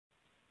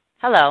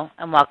Hello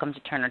and welcome to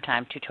Turner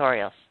Time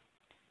Tutorials.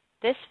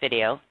 This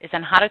video is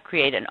on how to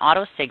create an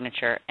auto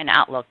signature in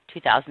Outlook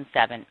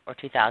 2007 or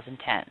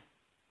 2010.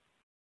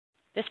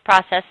 This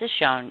process is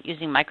shown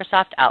using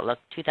Microsoft Outlook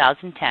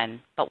 2010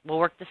 but will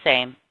work the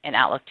same in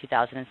Outlook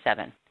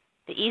 2007.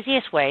 The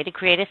easiest way to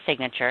create a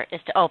signature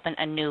is to open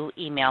a new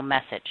email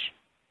message.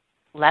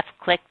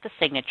 Left-click the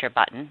Signature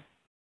button,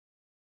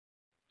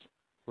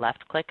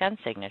 left-click on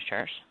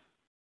Signatures,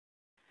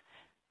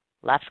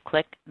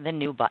 left-click the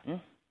New button,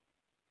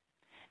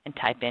 and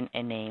type in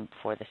a name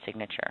for the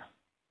signature.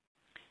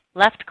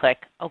 Left-click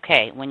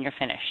OK when you're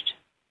finished.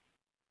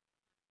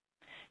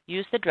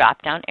 Use the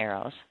drop-down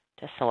arrows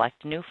to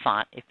select a new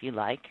font if you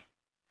like.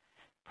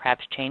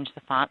 Perhaps change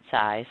the font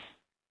size.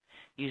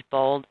 Use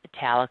bold,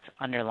 italics,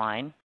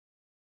 underline.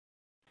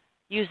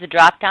 Use the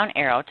drop-down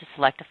arrow to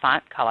select a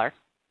font color.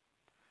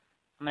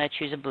 I'm going to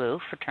choose a blue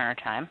for Turner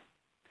Time.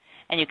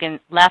 And you can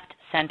left,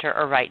 center,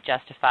 or right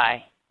justify.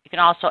 You can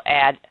also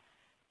add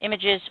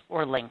images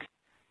or links.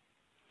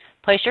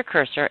 Place your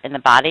cursor in the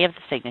body of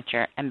the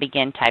signature and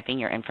begin typing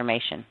your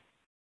information.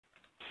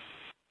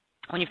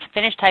 When you've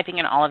finished typing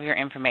in all of your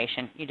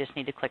information, you just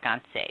need to click on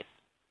Save.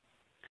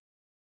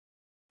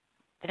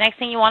 The next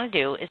thing you want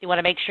to do is you want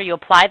to make sure you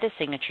apply the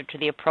signature to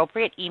the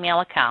appropriate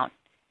email account.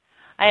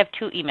 I have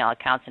two email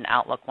accounts in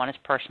Outlook. One is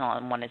personal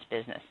and one is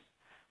business.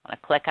 I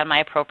want to click on my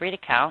appropriate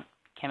account,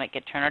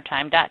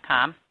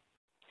 kim@getturnertime.com.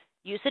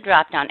 Use the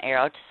drop-down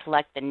arrow to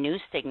select the new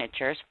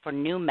signatures for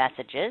new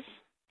messages.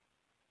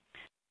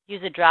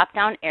 Use the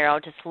drop-down arrow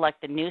to select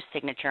the new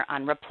signature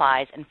on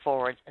replies and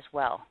forwards as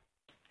well.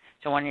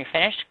 So when you're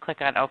finished, click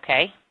on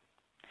OK.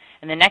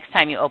 And the next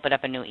time you open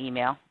up a new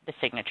email, the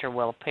signature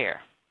will appear.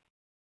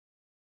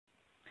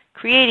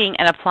 Creating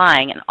and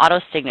applying an auto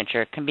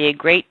signature can be a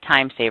great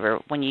time saver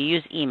when you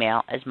use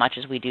email as much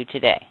as we do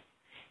today.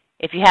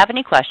 If you have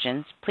any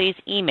questions, please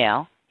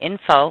email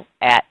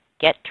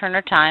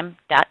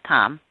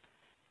info@getturnertime.com.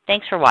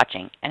 Thanks for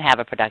watching and have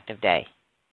a productive day.